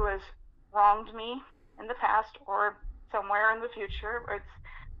who has wronged me in the past or somewhere in the future,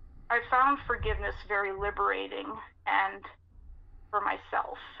 I found forgiveness very liberating and for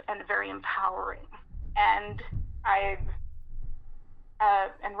myself and very empowering. And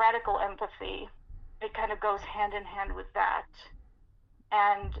and radical empathy, it kind of goes hand in hand with that.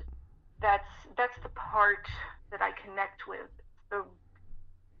 And that's the part that I connect with, the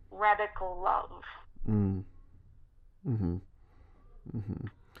radical love. And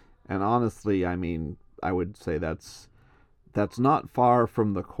honestly, I mean, I would say that's not far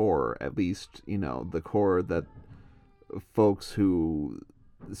from the core, at least, the core that folks who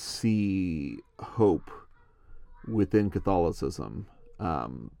see hope within Catholicism,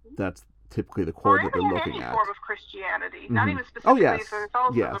 that's typically the core that they're looking at. Any form of Christianity, not even specifically for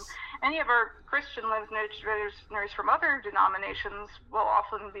Catholicism. Any of our Christian listeners from other denominations will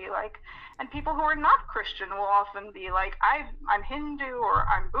often be like, and people who are not Christian will often be like, I'm Hindu, or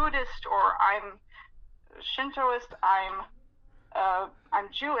I'm Buddhist, or I'm Shintoist, I'm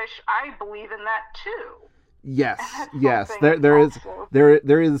Jewish. I believe in that too. Yes.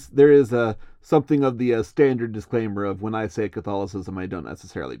 There is a something of the standard disclaimer of, when I say Catholicism, I don't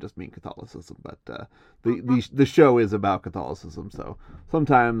necessarily just mean Catholicism, but the show is about Catholicism, so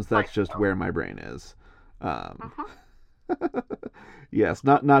sometimes that's just where my brain is. Yes,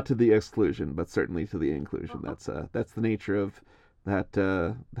 not to the exclusion, but certainly to the inclusion. That's the nature of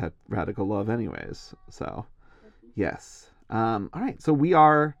that radical love, anyways. So, yes. All right. So we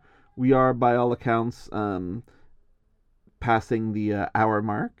are by all accounts passing the hour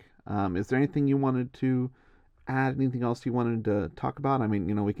mark. Is there anything you wanted to add? Anything else you wanted to talk about? I mean,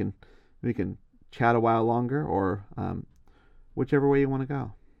 we can chat a while longer, or whichever way you want to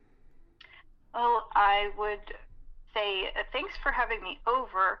go. Well, I would say thanks for having me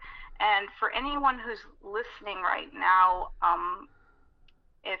over, and for anyone who's listening right now,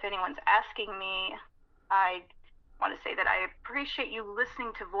 if anyone's asking me, I want to say that I appreciate you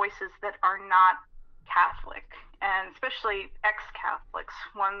listening to voices that are not Catholic and especially ex-Catholics,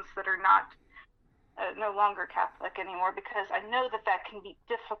 ones that are not no longer Catholic anymore, because I know that that can be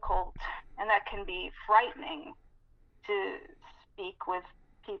difficult and that can be frightening to speak with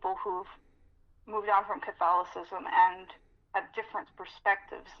people who've moved on from Catholicism and have different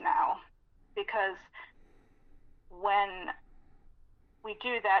perspectives now, because when we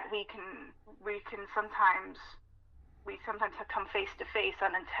do that, we sometimes come face to face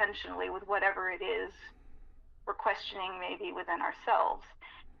unintentionally with whatever it is we're questioning, maybe within ourselves.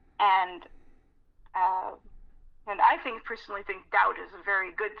 And I personally think doubt is a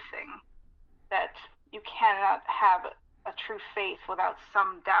very good thing, that you cannot have a true faith without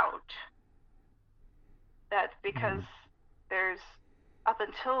some doubt. That because there's, up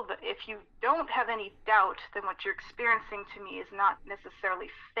until if you don't have any doubt, then what you're experiencing to me is not necessarily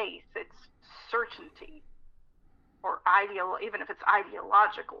faith, it's certainty, or even if it's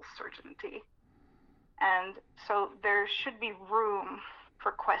ideological certainty. And so there should be room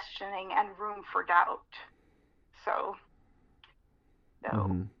for questioning and room for doubt. So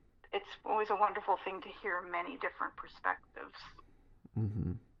it's always a wonderful thing to hear many different perspectives.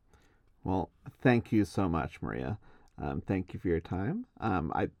 Mm-hmm. Well, thank you so much, Maria. Thank you for your time.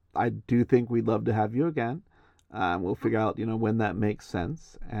 I do think we'd love to have you again. We'll figure out, when that makes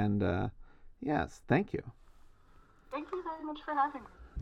sense. And yes, thank you. Thank you very much for having me.